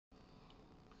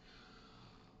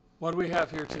What we have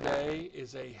here today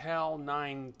is a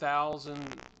HAL-9000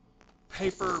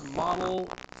 paper model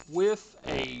with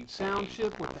a sound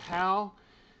chip with the HAL.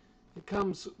 It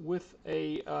comes with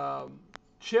a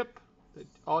chip that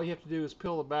all you have to do is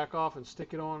peel the back off and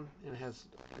stick it on, and it has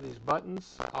these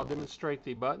buttons. I'll demonstrate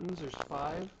the buttons. There's 5.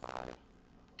 I'm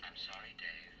sorry,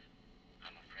 Dave.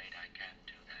 I'm afraid I can't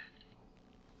do that.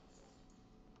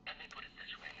 Let me put it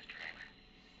this way, Mr. Raymer.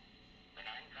 The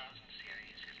 9000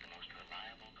 series is the most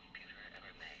reliable computer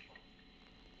ever made.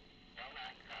 No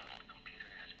 9000 computer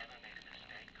has ever made a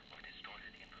mistake or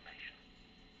distorted information.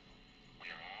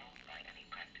 We are all, by any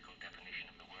practical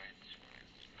definition of the words,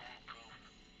 foolproof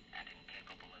and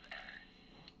incapable of error.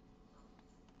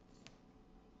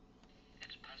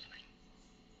 It's puzzling.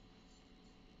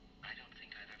 I don't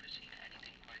think I've ever seen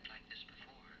anything quite like this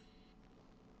before.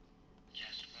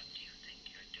 Just what do you think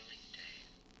you're doing, Dave?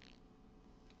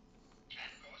 That,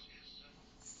 of course, is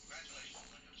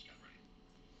congratulations on your discovery,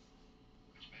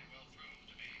 which may well prove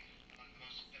to be among the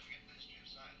most significant in the history of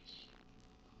science.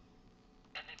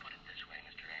 Let me put it this way,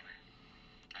 Mr. Raymer.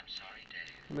 I'm sorry,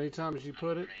 Dave. How many times you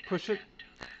push it, I'm afraid I can't do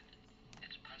that.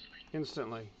 It's puzzling.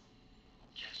 instantly.